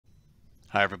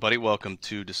Hi, everybody. Welcome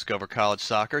to Discover College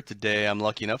Soccer. Today, I'm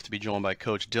lucky enough to be joined by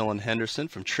Coach Dylan Henderson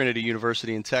from Trinity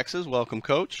University in Texas. Welcome,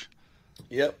 Coach.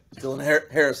 Yep, Dylan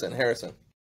Harrison.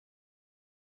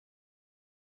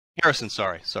 Harrison,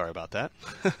 sorry about that.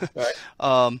 All right.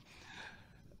 um,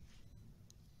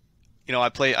 I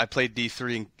played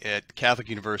D3 at Catholic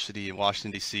University in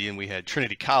Washington D.C., and we had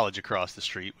Trinity College across the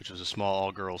street, which was a small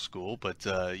all-girls school. But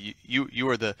you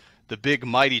were the big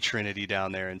mighty Trinity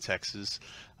down there in Texas.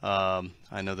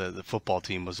 I know that the football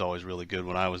team was always really good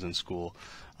when I was in school.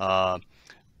 Uh,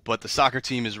 but the soccer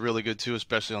team is really good too,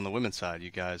 especially on the women's side. You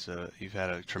guys, you've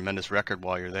had a tremendous record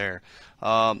while you're there.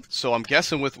 So I'm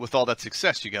guessing with all that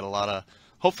success, you got a lot of,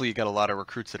 hopefully you got a lot of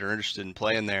recruits that are interested in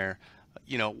playing there.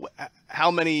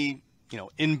 How many,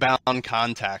 inbound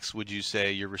contacts would you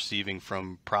say you're receiving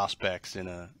from prospects in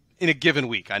a given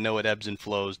week? I know it ebbs and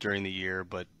flows during the year,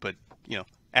 but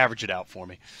average it out for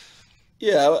me.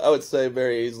 Yeah, I would say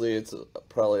very easily it's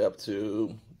probably up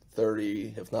to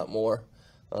 30, if not more.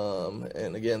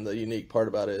 And again, the unique part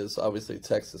about it is obviously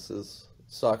Texas is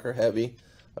soccer heavy,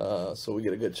 so we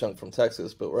get a good chunk from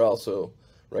Texas, but we're also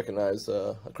recognized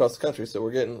across the country. So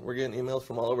we're getting emails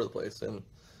from all over the place, and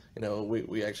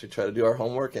we actually try to do our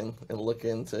homework and look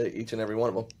into each and every one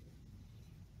of them.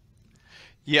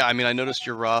 Yeah, I mean, I noticed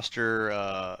your roster,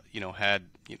 had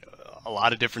a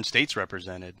lot of different states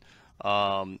represented.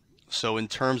 So in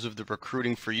terms of the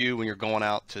recruiting for you when you're going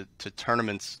out to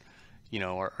tournaments,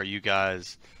 are you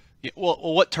guys, well,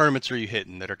 what tournaments are you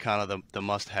hitting that are kind of the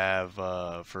must-have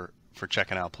for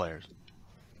checking out players?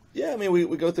 Yeah, I mean,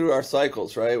 we go through our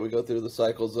cycles, right? We go through the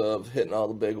cycles of hitting all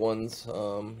the big ones,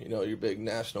 your big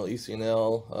national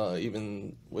ECNL,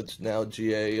 even which now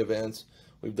GA events.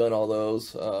 We've done all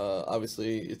those.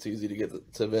 Obviously, it's easy to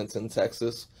get to events in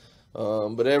Texas.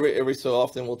 But every so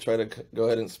often, we'll try to go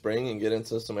ahead in spring and get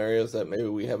into some areas that maybe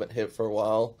we haven't hit for a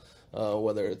while,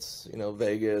 whether it's,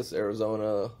 Vegas,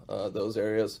 Arizona, those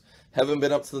areas. Haven't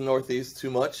been up to the Northeast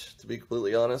too much, to be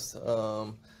completely honest.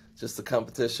 Just the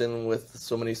competition with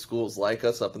so many schools like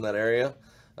us up in that area.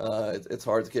 It's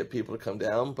hard to get people to come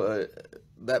down. But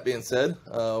that being said,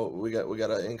 we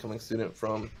got an incoming student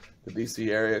from the DC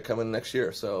area coming next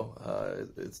year, so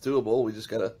it's doable. We just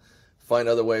gotta find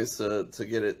other ways to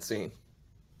get it seen.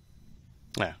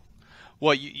 Yeah.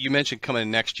 Well, you mentioned coming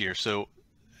in next year. So,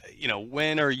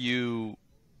 when are you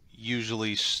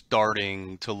usually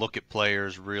starting to look at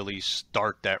players, really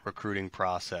start that recruiting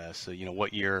process? So,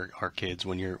 what year are kids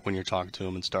when you're talking to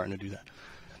them and starting to do that?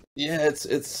 Yeah,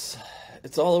 it's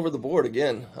all over the board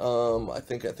again. I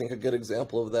think a good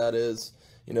example of that is,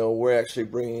 we're actually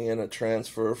bringing in a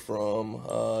transfer from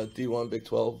D1 Big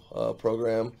 12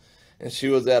 program, and she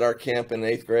was at our camp in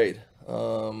eighth grade.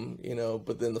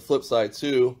 But then the flip side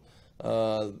too,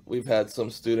 we've had some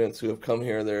students who have come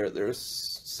here their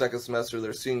second semester,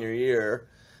 their senior year,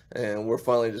 and we're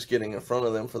finally just getting in front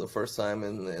of them for the first time,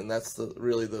 and that's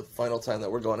really the final time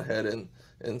that we're going ahead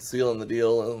and sealing the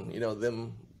deal, and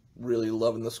them really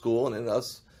loving the school and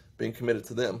us being committed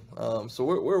to them. So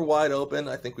we're wide open.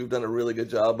 I think we've done a really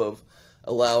good job of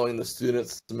allowing the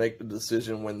students to make the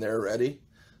decision when they're ready.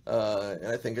 And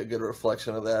I think a good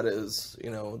reflection of that is,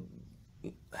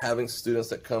 having students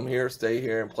that come here, stay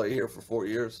here, and play here for 4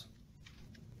 years.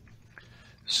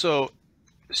 So,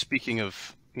 speaking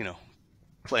of,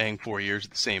 playing 4 years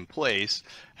at the same place,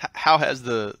 how has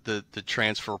the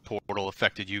transfer portal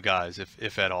affected you guys,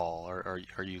 if at all?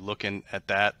 Are you looking at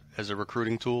that as a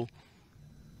recruiting tool?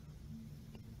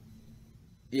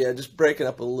 Yeah, just breaking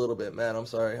up a little bit, man. I'm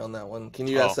sorry on that one. Can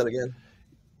you ask Oh, that again?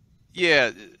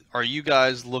 yeah. Are you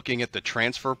guys looking at the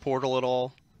transfer portal at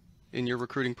all in your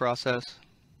recruiting process?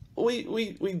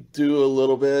 We do a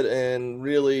little bit, and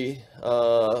really,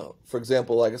 for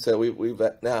example, like I said, we've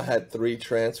now had three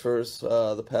transfers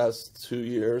the past 2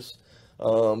 years.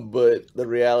 But the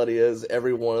reality is,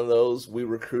 every one of those we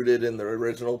recruited in the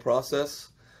original process.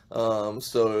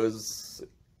 So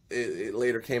it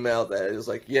later came out that it was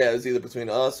like, yeah, it was either between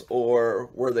us or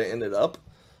where they ended up.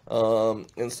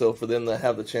 And so for them to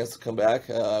have the chance to come back,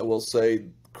 I will say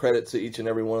credit to each and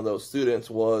every one of those students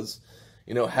was,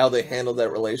 how they handled that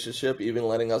relationship, even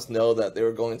letting us know that they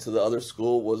were going to the other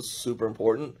school was super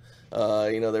important.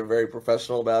 They're very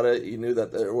professional about it. You knew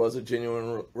that there was a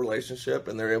genuine relationship,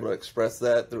 and they're able to express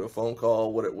that through a phone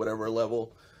call, whatever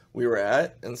level we were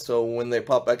at. And so when they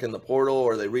pop back in the portal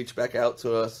or they reach back out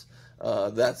to us,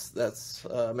 that's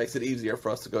makes it easier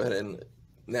for us to go ahead and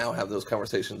now have those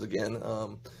conversations again.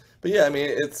 But yeah, I mean,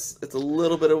 it's a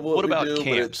little bit of what What we about do, but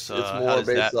camps? it's How more does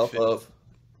based that off fit? of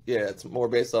yeah, it's more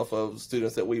based off of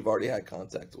students that we've already had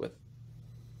contact with.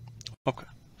 Okay.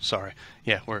 Sorry.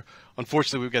 Yeah, we're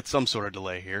unfortunately we've got some sort of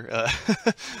delay here.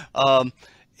 Um,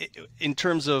 in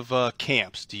terms of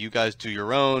camps, do you guys do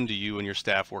your own? Do you and your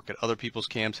staff work at other people's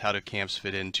camps? How do camps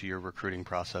fit into your recruiting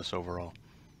process overall?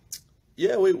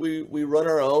 Yeah, we run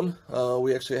our own.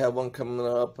 We actually have one coming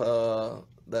up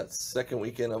that second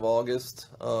weekend of August.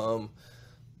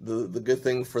 The good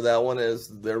thing for that one is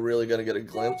they're really going to get a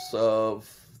glimpse of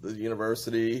the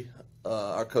university,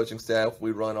 our coaching staff.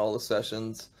 We run all the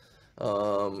sessions.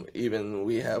 Even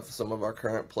we have some of our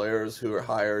current players who are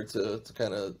hired to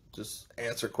kind of just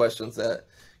answer questions that,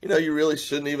 you really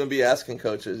shouldn't even be asking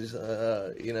coaches.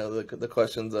 The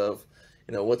questions of,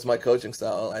 what's my coaching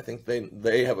style? I think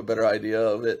they have a better idea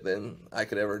of it than I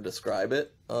could ever describe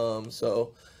it.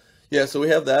 Yeah, so we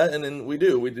have that, and then we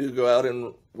do go out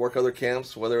and work other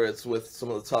camps, whether it's with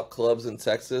some of the top clubs in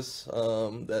Texas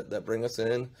that bring us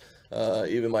in.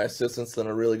 Even my assistant's done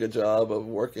a really good job of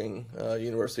working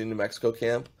University of New Mexico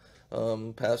camp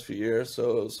past few years.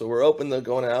 So we're open to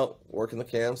going out, working the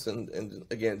camps, and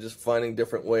again, just finding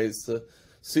different ways to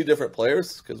see different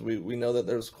players, because we know that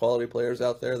there's quality players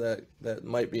out there that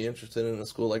might be interested in a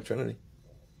school like Trinity.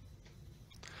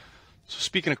 So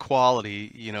speaking of quality,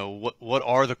 what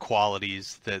are the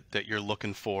qualities that you're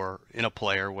looking for in a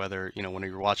player, whether, when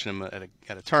you're watching them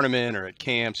at a tournament or at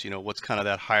camps, what's kind of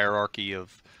that hierarchy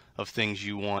of things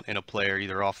you want in a player,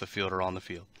 either off the field or on the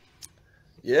field?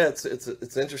 Yeah,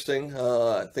 it's interesting.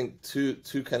 I think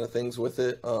two kind of things with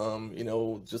it.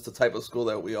 Just the type of school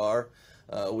that we are.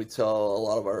 We tell a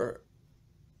lot of our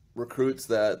recruits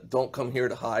that don't come here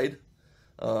to hide.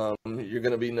 You're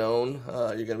going to be known.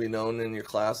 You're going to be known in your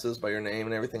classes by your name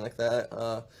and everything like that.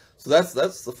 So that's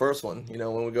the first one.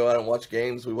 When we go out and watch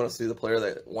games, we want to see the player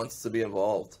that wants to be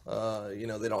involved.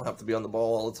 They don't have to be on the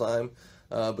ball all the time,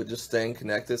 but just staying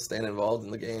connected, staying involved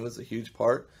in the game is a huge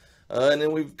part. And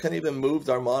then we've kind of even moved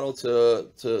our model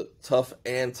to tough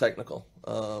and technical.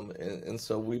 And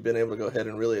so we've been able to go ahead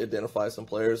and really identify some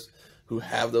players who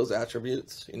have those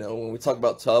attributes. When we talk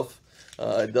about tough,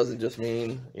 it doesn't just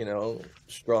mean,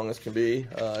 strong as can be.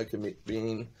 It can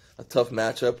mean a tough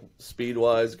matchup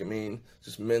speed-wise. It can mean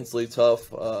just mentally tough,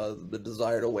 the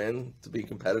desire to win, to be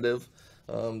competitive.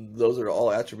 Those are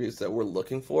all attributes that we're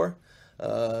looking for.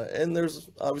 And there's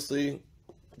obviously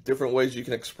different ways you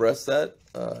can express that,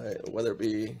 whether it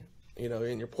be,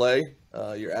 in your play,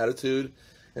 your attitude,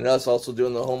 and us also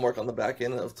doing the homework on the back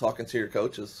end of talking to your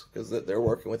coaches, because they're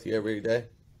working with you every day.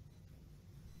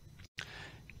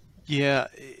 Yeah,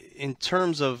 in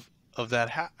terms of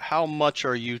that, how much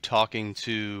are you talking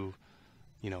to,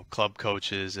 club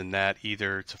coaches and that,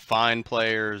 either to find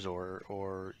players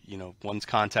or one's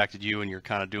contacted you and you're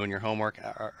kind of doing your homework?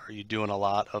 Are you doing a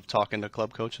lot of talking to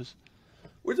club coaches?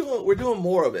 We're doing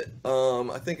more of it.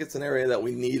 I think it's an area that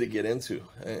we need to get into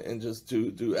and just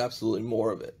do absolutely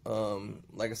more of it.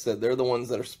 Like I said, they're the ones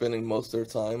that are spending most of their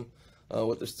time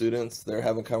with their students. They're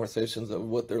having conversations of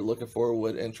what they're looking for,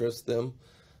 what interests them.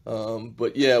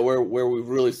 But yeah, where we've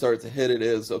really started to hit it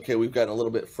is, okay, we've gotten a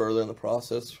little bit further in the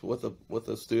process with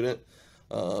a student,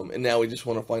 and now we just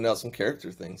want to find out some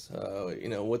character things.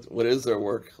 What is their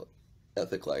work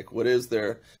ethic like? What is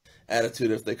their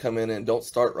attitude if they come in and don't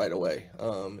start right away?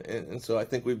 And so I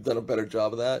think we've done a better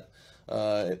job of that.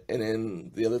 And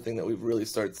then the other thing that we've really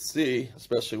started to see,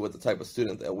 especially with the type of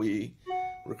student that we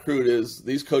recruit, is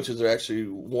these coaches are actually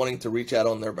wanting to reach out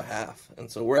on their behalf. And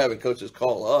so we're having coaches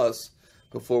call us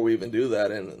before we even do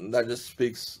that. And that just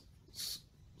speaks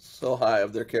so high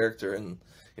of their character. And,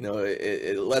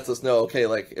 it lets us know, okay,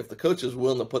 like if the coach is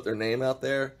willing to put their name out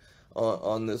there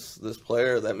on this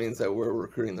player, that means that we're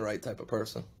recruiting the right type of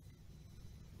person.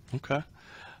 Okay.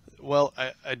 Well,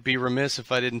 I'd be remiss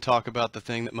if I didn't talk about the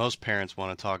thing that most parents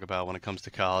want to talk about when it comes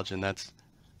to college, and that's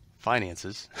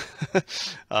finances.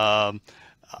 um,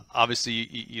 Obviously,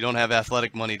 you don't have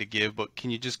athletic money to give, but can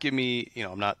you just give me,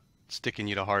 I'm not sticking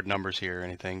you to hard numbers here or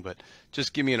anything, but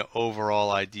just give me an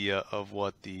overall idea of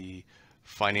what the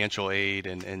financial aid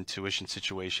and tuition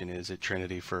situation is at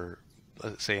Trinity for,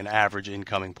 let's say, an average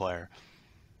incoming player.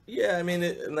 Yeah, I mean,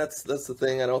 and that's the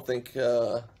thing. I don't think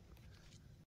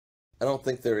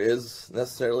there is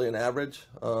necessarily an average.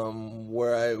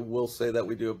 Where I will say that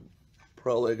we do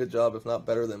probably a good job, if not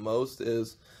better than most,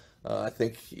 is I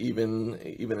think even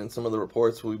in some of the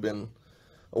reports, we've been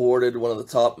awarded one of the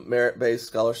top merit-based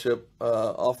scholarship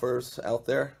offers out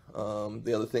there.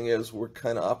 The other thing is we're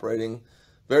kind of operating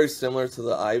very similar to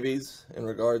the Ivies in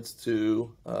regards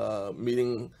to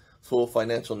meeting full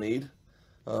financial need.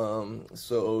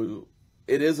 So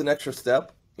it is an extra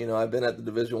step. I've been at the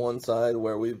Division I side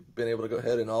where we've been able to go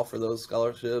ahead and offer those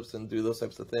scholarships and do those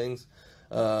types of things.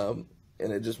 And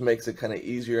it just makes it kind of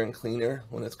easier and cleaner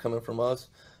when it's coming from us.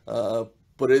 Uh,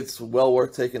 but it's well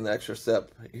worth taking the extra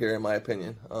step here, in my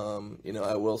opinion.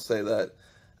 I will say that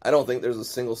I don't think there's a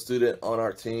single student on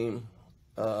our team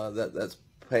that's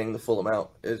paying the full amount.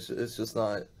 It's just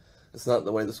not. It's not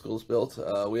the way the school's built.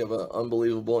 We have an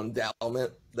unbelievable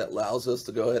endowment that allows us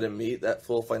to go ahead and meet that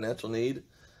full financial need.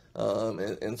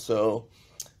 And so,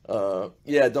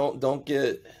 yeah, don't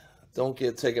get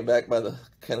taken back by the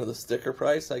kind of the sticker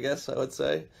price, I guess I would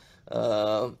say.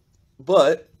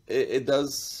 But it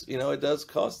does, it does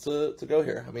cost to go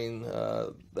here. I mean,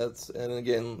 and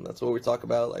again, that's what we talk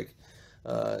about. Like,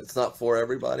 it's not for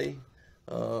everybody.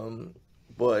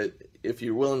 But if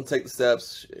you're willing to take the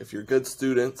steps, if you're a good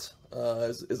student,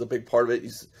 is a big part of it.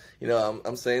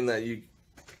 I'm saying that you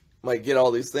might get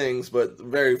all these things, but the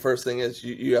very first thing is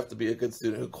you have to be a good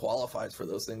student who qualifies for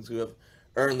those things, who have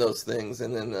earned those things,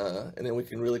 and then we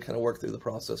can really kind of work through the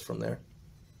process from there.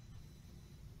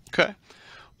 Okay.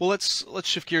 Well, let's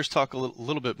shift gears, talk a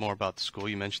little bit more about the school.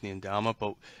 You mentioned the endowment,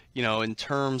 but in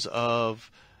terms of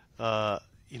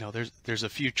there's a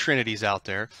few Trinities out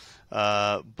there,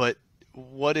 but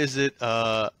what is it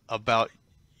about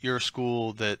your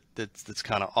school that's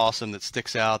kind of awesome, that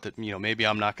sticks out, that maybe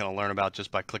I'm not going to learn about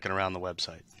just by clicking around the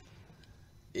website?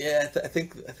 Yeah, I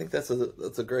think that's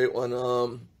a great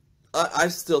one. I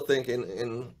still think,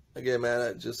 and again,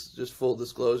 man, just full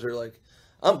disclosure, like,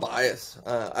 I'm biased.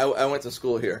 I went to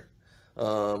school here.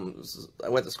 I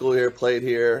went to school here, played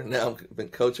here. Now I've been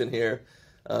coaching here.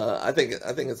 I think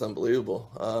it's unbelievable.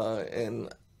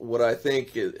 And what I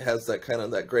think it has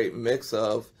that great mix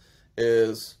of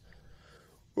is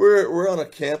we're on a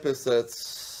campus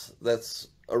that's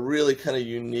a really kind of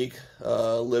unique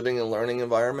living and learning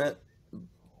environment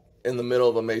in the middle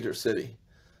of a major city.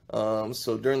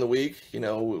 So during the week,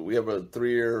 we have a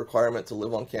 3-year requirement to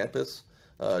live on campus.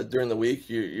 During the week,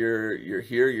 you're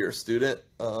here, you're a student.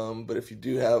 But if you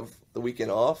do have the weekend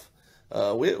off,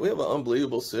 we have an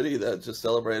unbelievable city that just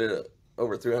celebrated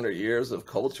over 300 years of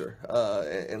culture.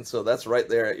 And so that's right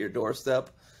there at your doorstep.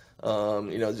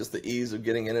 Just the ease of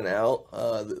getting in and out,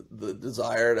 the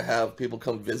desire to have people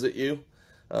come visit you.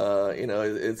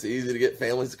 It's easy to get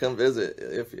families to come visit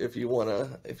if you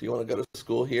wanna go to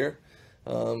school here.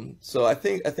 So I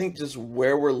think just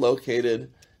where we're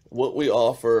located, what we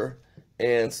offer,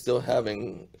 and still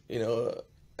having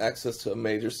access to a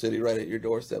major city right at your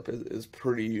doorstep is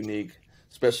pretty unique,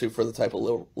 especially for the type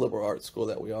of liberal arts school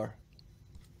that we are.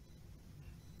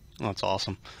 That's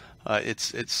awesome. I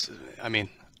mean,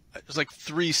 there's like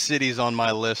 3 cities on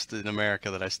my list in America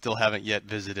that I still haven't yet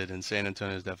visited, and San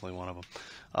Antonio is definitely one of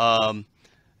them.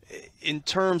 In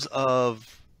terms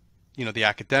of the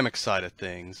academic side of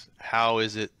things, how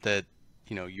is it that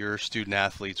your student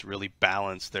athletes really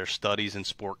balance their studies and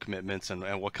sport commitments,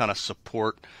 and what kind of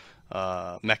support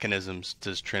mechanisms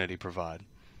does Trinity provide?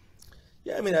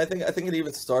 Yeah, I mean, I think it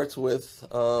even starts with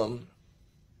our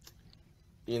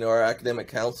academic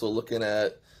council looking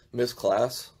at missed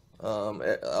class.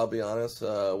 I'll be honest,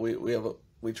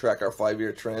 we track our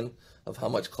 5-year trend of how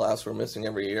much class we're missing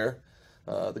every year.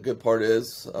 The good part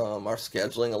is our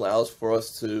scheduling allows for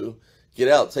us to get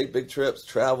out, take big trips,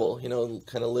 travel,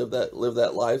 kind of live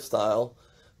that lifestyle.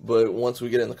 But once we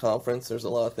get in the conference, there's a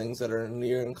lot of things that are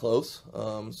near and close.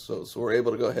 So we're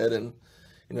able to go ahead and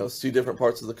see different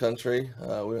parts of the country.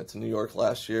 We went to New York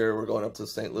last year. We're going up to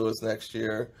St. Louis next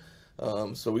year.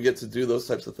 So we get to do those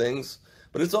types of things.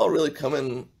 But it's all really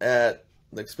coming at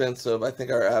the expense of, I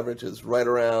think our average is right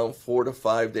around 4 to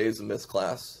 5 days of missed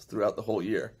class throughout the whole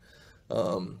year.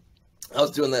 I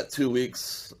was doing that 2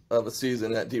 weeks of a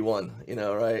season at D1,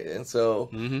 right? And so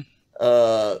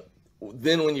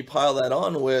then when you pile that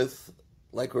on with,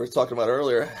 like we were talking about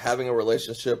earlier, having a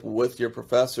relationship with your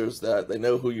professors, that they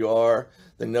know who you are,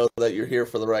 they know that you're here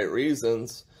for the right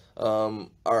reasons.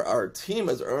 Our team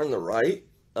has earned the right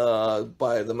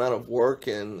by the amount of work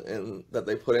and that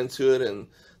they put into it, and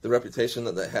the reputation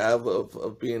that they have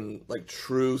of being like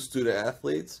true student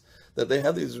athletes, that they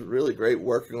have these really great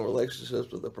working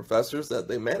relationships with the professors, that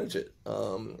they manage it.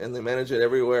 And they manage it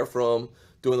everywhere from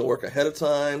doing the work ahead of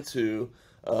time to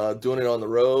doing it on the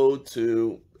road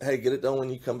to, hey, get it done when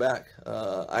you come back.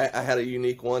 I had a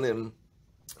unique one, and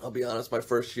I'll be honest, my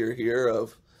first year here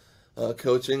of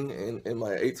coaching, in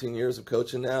my 18 years of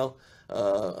coaching now,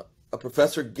 a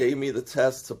professor gave me the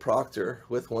test to proctor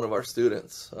with one of our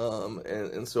students.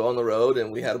 And so on the road,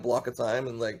 and we had a block of time,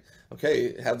 and like,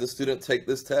 okay, have the student take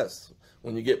this test.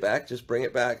 When you get back, just bring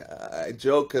it back. I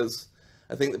joke because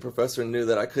I think the professor knew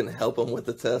that I couldn't help him with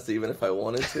the test even if I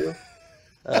wanted to.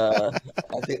 I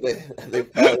think they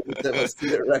probably looked at my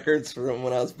student records from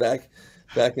when I was back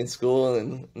in school,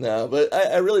 and no, but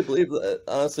I really believe that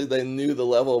honestly they knew the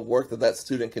level of work that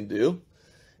student can do.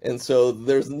 And so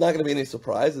there's not going to be any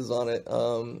surprises on it.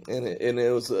 And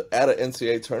it was at an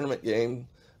NCAA tournament game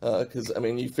because I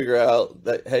mean you figure out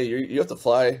that hey you have to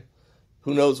fly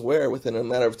who knows where within a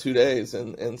matter of 2 days,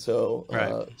 and so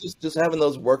Right. just having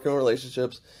those working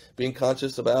relationships, being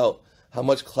conscious about how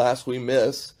much class we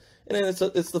miss, and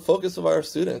then it's the focus of our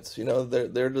students. You know,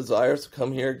 their desires to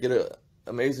come here, get an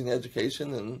amazing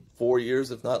education in 4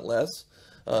 years, if not less.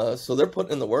 So they're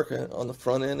putting in the work on the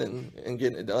front end and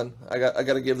getting it done. I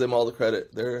got to give them all the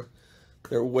credit. They're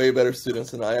way better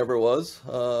students than I ever was,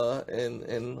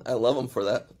 and I love them for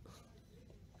that.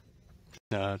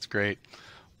 No, that's great.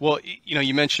 Well,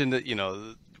 you mentioned that,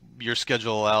 your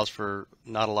schedule allows for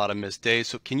not a lot of missed days.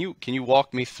 So can you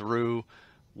walk me through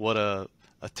what a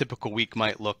typical week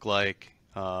might look like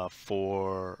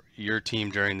for your team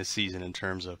during the season in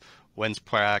terms of when's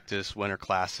practice, when are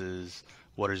classes,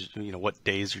 what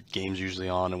days are games usually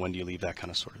on, and when do you leave, that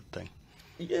kind of sort of thing.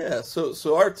 Yeah,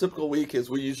 so our typical week is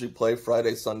we usually play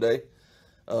Friday, Sunday.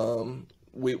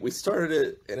 We started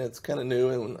it and it's kind of new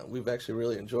and we've actually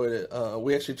really enjoyed it.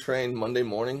 We actually train Monday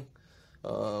morning,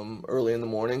 early in the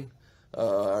morning.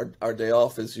 Our day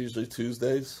off is usually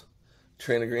Tuesdays.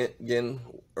 Train again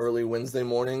early Wednesday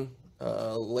morning,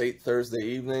 late Thursday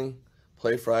evening,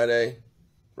 play Friday,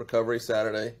 recovery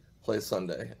Saturday, play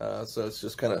Sunday. So it's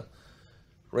just kind of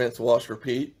rinse, wash,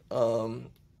 repeat.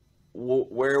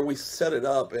 Where we set it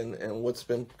up and what's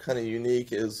been kind of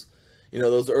unique is,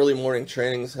 those early morning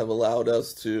trainings have allowed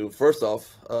us to, first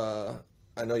off,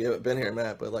 I know you haven't been here,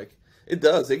 Matt, but like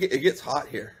it gets hot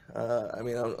here. I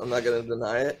mean, I'm not going to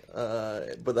deny it,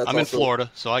 but that's I'm in also,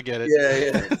 Florida, so I get it.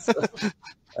 yeah.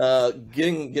 So,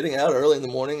 getting out early in the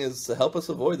morning is to help us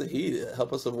avoid the heat,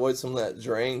 help us avoid some of that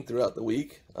drain throughout the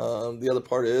week. The other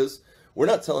part is we're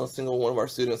not telling a single one of our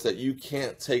students that you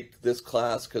can't take this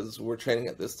class because we're training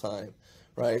at this time,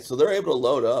 right? So they're able to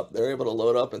load up. They're able to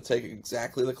load up and take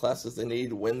exactly the classes they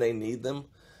need when they need them.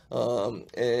 And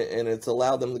it's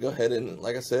allowed them to go ahead and,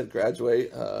 like I said,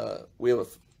 graduate. We have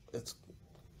it's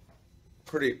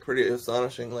pretty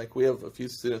astonishing. Like we have a few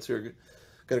students who are going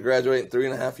to graduate in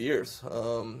 3.5 years.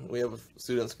 We have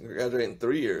students who can graduate in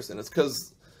 3 years, and it's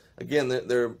because again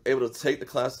they're able to take the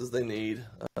classes they need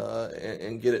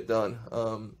and get it done.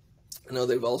 I know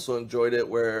they've also enjoyed it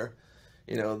where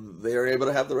they are able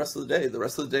to have the rest of the day. The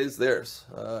rest of the day is theirs.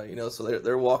 So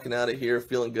they're walking out of here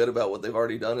feeling good about what they've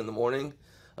already done in the morning,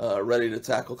 ready to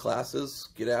tackle classes,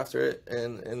 get after it,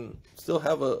 and still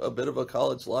have a bit of a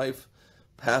college life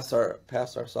past our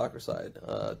soccer side.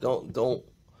 Don't.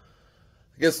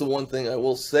 I guess the one thing I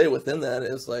will say within that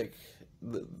is like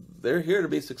they're here to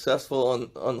be successful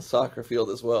on the soccer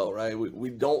field as well, right? We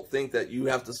don't think that you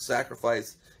have to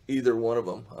sacrifice either one of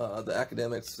them. The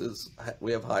academics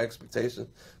we have high expectations,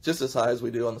 just as high as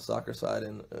we do on the soccer side,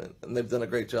 and they've done a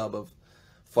great job of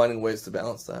finding ways to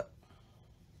balance that.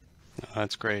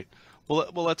 That's great. Well,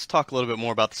 let's talk a little bit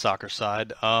more about the soccer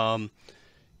side.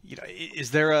 Is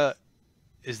there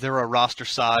a roster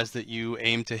size that you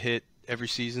aim to hit every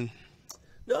season?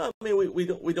 No, I mean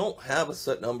we don't have a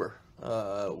set number.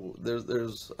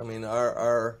 There's I mean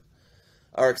our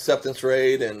acceptance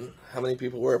rate and how many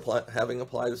people we're having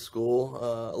applied to school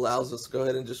allows us to go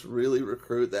ahead and just really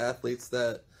recruit the athletes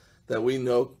that we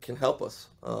know can help us.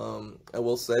 I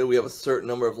will say we have a certain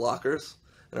number of lockers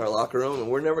in our locker room,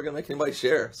 and we're never going to make anybody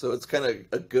share. So it's kind of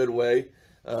a good way.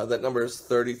 That number is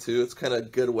 32. It's kind of a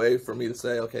good way for me to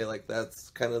say, okay, like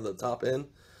that's kind of the top end.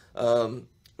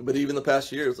 But even the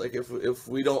past years, like if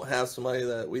we don't have somebody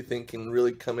that we think can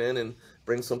really come in and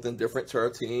bring something different to our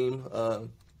team,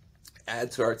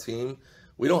 add to our team,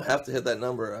 we don't have to hit that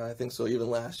number. I think so.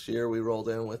 Even last year, we rolled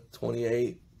in with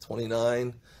 28,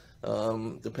 29,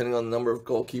 depending on the number of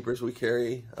goalkeepers we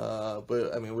carry.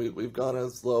 But I mean, we've gone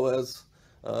as low as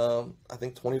I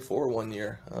think 24 one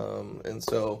year, and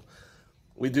so.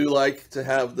 We do like to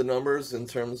have the numbers in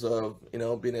terms of,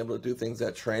 being able to do things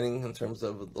at training in terms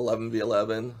of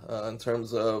 11v11, in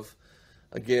terms of,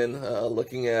 again,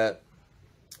 looking at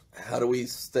how do we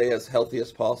stay as healthy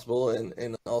as possible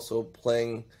and also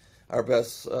playing our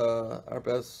best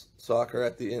soccer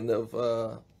at the end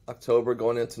of October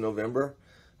going into November.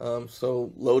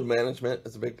 So load management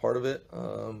is a big part of it.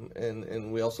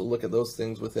 And we also look at those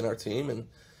things within our team and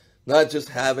not just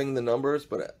having the numbers,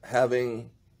 but having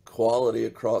quality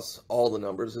across all the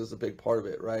numbers is a big part of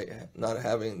it, right? Not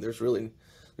having there's really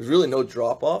no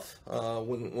drop off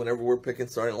whenever we're picking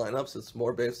starting lineups. It's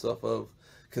more based off of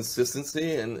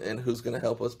consistency and who's going to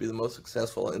help us be the most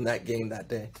successful in that game that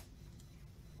day.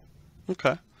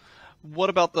 Okay. What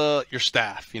about your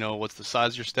staff? What's the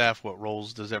size of your staff? What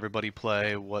roles does everybody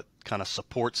play? What kind of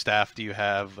support staff do you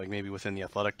have, like maybe within the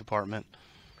athletic department?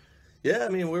 Yeah, I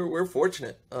mean we're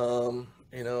fortunate.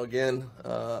 Again,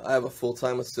 I have a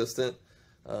full-time assistant.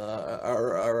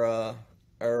 Our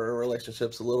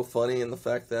relationship's a little funny in the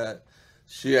fact that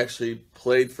she actually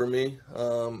played for me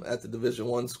at the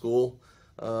Division I school.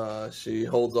 She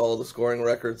holds all the scoring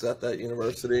records at that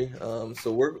university.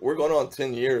 So we're going on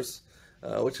 10 years,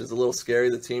 which is a little scary.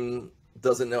 The team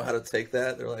doesn't know how to take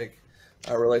that. They're like,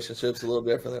 our relationship's a little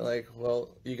different. They're like, well,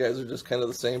 you guys are just kind of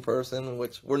the same person,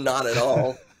 which we're not at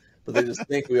all, but they just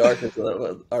think we are because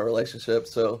of our relationship.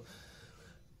 So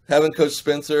having Coach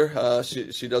Spencer,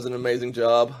 she does an amazing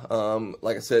job.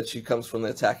 Like I said, she comes from the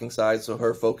attacking side, so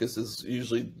her focus is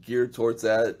usually geared towards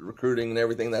that recruiting and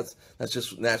everything. That's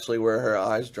just naturally where her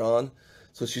eyes drawn.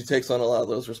 So she takes on a lot of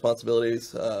those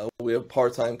responsibilities. We have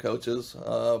part-time coaches,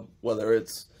 whether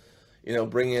it's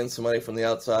bringing in somebody from the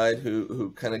outside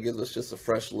who kind of gives us just a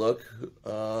fresh look,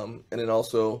 and then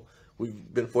also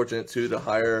we've been fortunate too to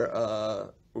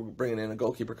hire. We're bringing in a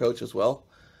goalkeeper coach as well.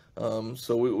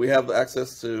 So we have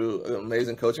access to an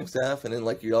amazing coaching staff, and then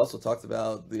like you also talked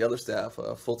about the other staff,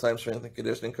 a full-time strength and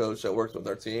conditioning coach that works with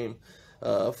our team,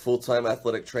 full-time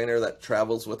athletic trainer that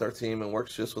travels with our team and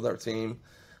works just with our team.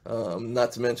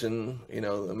 Not to mention,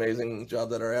 the amazing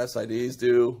job that our SIDs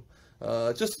do.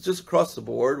 Just across the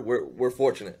board, we're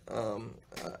fortunate.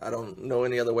 I don't know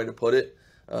any other way to put it.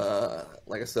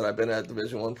 Like I said, I've been at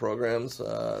Division I programs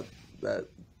that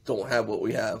don't have what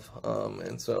we have,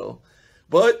 and so.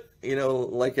 But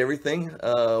like everything,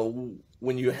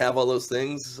 when you have all those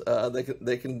things,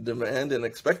 they can demand and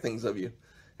expect things of you,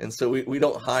 and so we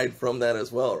don't hide from that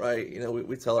as well, right?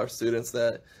 We tell our students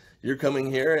that you're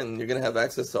coming here and you're going to have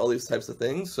access to all these types of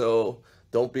things, so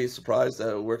don't be surprised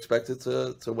that we're expected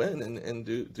to win and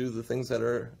do the things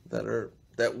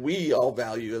that we all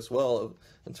value as well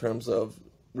in terms of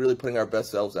really putting our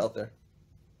best selves out there.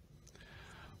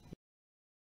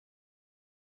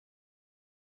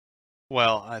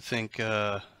 Well, I think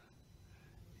I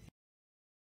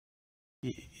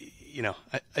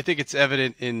think it's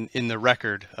evident in the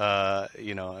record.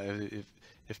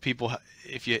 If people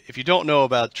if you don't know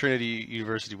about Trinity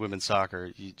University women's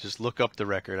soccer, you just look up the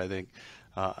record. I think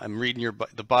I'm reading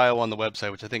the bio on the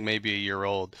website, which I think may be a year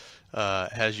old,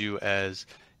 has you as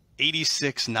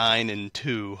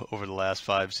 86-9-2 over the last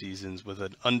 5 seasons with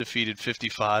an undefeated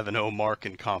 55-0 mark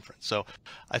in conference. So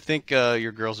I think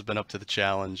your girls have been up to the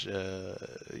challenge.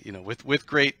 With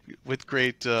great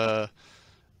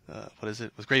what is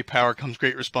it? With great power comes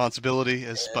great responsibility,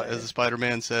 as the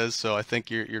Spider-Man says. So I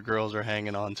think your girls are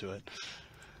hanging on to it.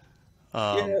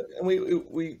 Um, Yeah, and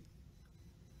we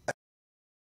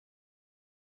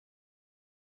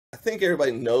I think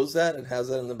everybody knows that and has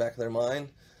that in the back of their mind,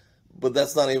 but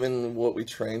that's not even what we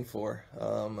train for.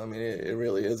 I mean, it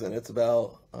really isn't. It's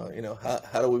about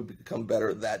how do we become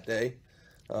better that day,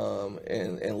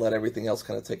 and let everything else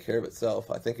kind of take care of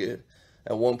itself. I think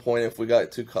at one point, if we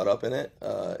got too caught up in it,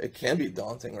 it can be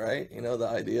daunting, right? The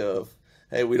idea of,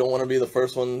 hey, we don't want to be the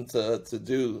first one to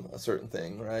do a certain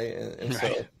thing, right? And so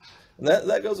right. and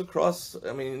that goes across.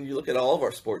 I mean, you look at all of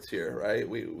our sports here, right?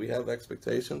 We have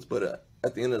expectations, but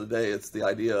at the end of the day, it's the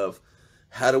idea of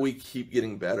how do we keep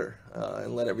getting better,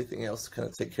 and let everything else kind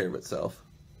of take care of itself.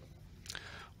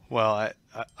 Well,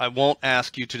 I won't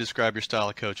ask you to describe your style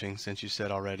of coaching since you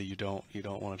said already you don't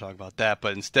want to talk about that.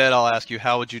 But instead, I'll ask you,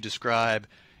 how would you describe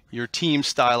your team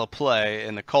style of play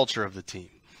and the culture of the team?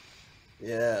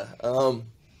 Yeah.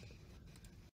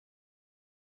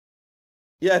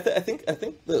 Yeah. I think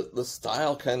the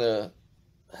style kind of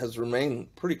has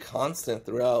remained pretty constant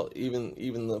throughout,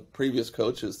 even the previous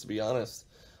coaches. To be honest,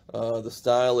 the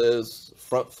style is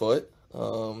front foot.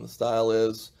 The style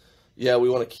is, yeah, we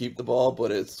want to keep the ball,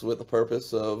 but it's with the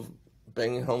purpose of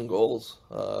banging home goals.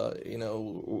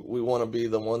 We want to be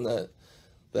the one that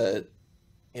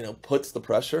puts the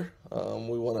pressure.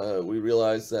 We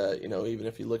realize that, even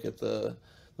if you look at the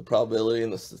probability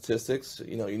and the statistics,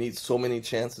 you need so many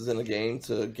chances in a game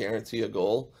to guarantee a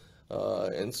goal.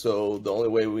 And so the only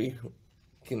way we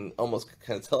can almost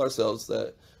kind of tell ourselves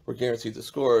that we're guaranteed to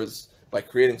score is by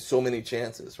creating so many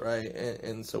chances, right?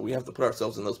 And so we have to put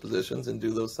ourselves in those positions and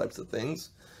do those types of things.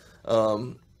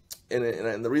 Um,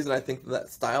 and the reason I think that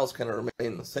styles kind of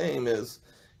remain the same is,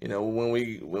 when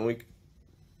we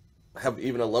have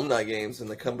even alumni games and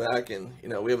they come back and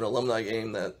we have an alumni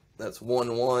game that's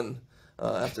 1-1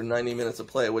 after 90 minutes of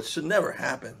play, which should never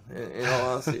happen. In all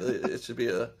honesty, it should be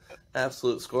a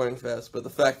absolute scoring fest. But the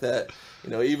fact that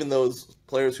even those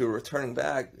players who are returning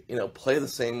back play the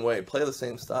same way, play the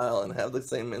same style, and have the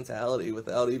same mentality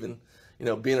without even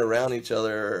being around each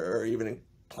other or even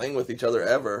playing with each other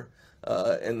ever.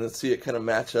 And to see it kind of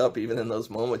match up even in those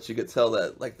moments, you could tell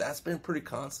that like that's been pretty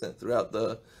constant throughout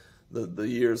the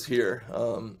years here.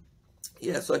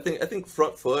 Yeah, so I think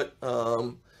front foot,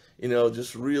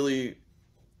 just really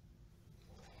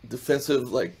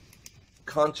defensive, like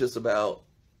conscious about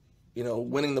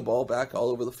winning the ball back all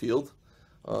over the field.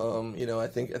 I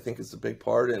think it's a big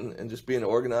part, and just being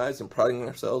organized and priding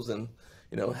ourselves and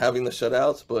having the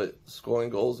shutouts, but scoring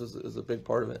goals is a big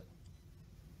part of it.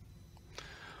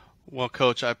 Well,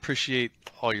 Coach, I appreciate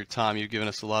all your time. You've given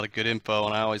us a lot of good info,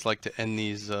 and I always like to end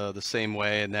these the same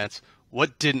way, and that's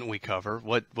what didn't we cover?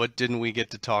 What didn't we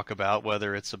get to talk about?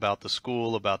 Whether it's about the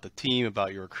school, about the team,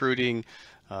 about your recruiting,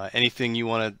 anything you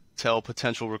want to tell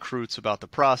potential recruits about the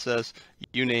process,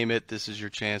 you name it. This is your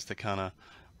chance to kind of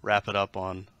wrap it up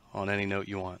on any note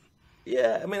you want.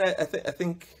 Yeah, I mean, I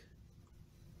think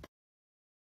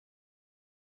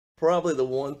probably the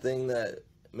one thing that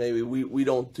maybe we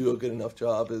don't do a good enough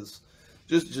job is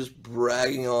just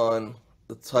bragging on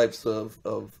the types of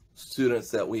students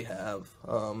that we have.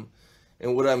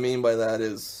 And what I mean by that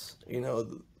is,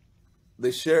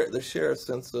 they share a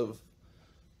sense of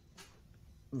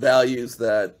values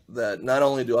that not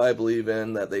only do I believe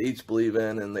in, that they each believe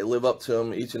in, and they live up to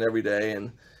them each and every day.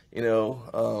 And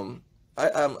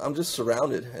I'm just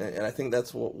surrounded, and I think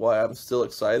that's why I'm still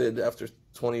excited after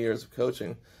 20 years of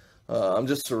coaching. I'm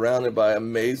just surrounded by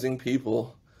amazing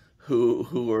people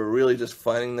who are really just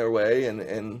finding their way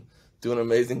and doing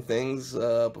amazing things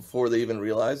before they even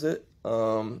realize it.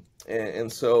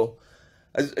 And so,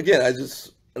 I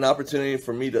just an opportunity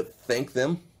for me to thank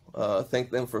them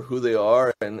for who they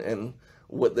are and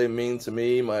what they mean to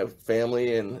me, my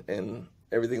family, and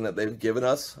everything that they've given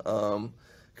us.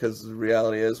 Because the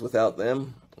reality is, without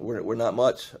them, we're not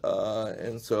much.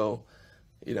 And so,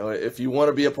 if you want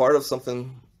to be a part of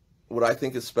something, what I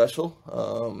think is special,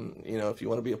 if you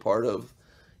want to be a part of,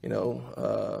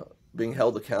 being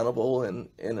held accountable and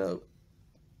in a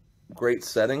great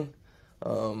setting,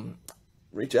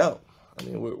 reach out. I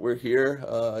mean, we're here.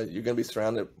 You're going to be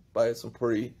surrounded by some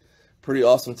pretty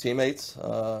awesome teammates,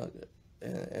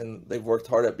 and they've worked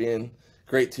hard at being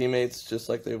great teammates, just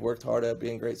like they've worked hard at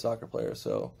being great soccer players.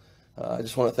 So I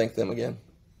just want to thank them again.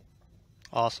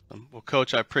 Awesome. Well,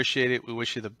 Coach, I appreciate it. We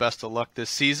wish you the best of luck this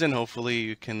season. Hopefully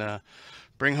you can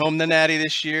bring home the Natty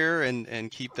this year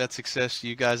and keep that success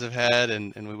you guys have had,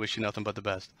 and we wish you nothing but the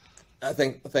best.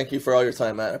 Thank you for all your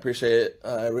time, Matt. I appreciate it.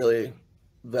 I really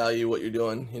value what you're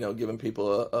doing, giving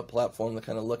people a platform to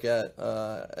kind of look at.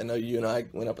 I know you and I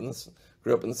grew up in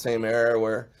the same era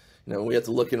where, we had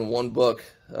to look in one book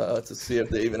to see if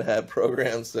they even had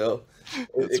programs. So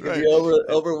it can be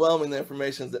overwhelming, the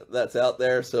information that's out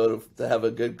there. So to have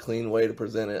a good, clean way to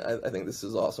present it, I think this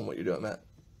is awesome what you're doing, Matt.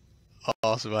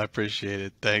 Awesome. I appreciate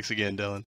it. Thanks again, Dylan.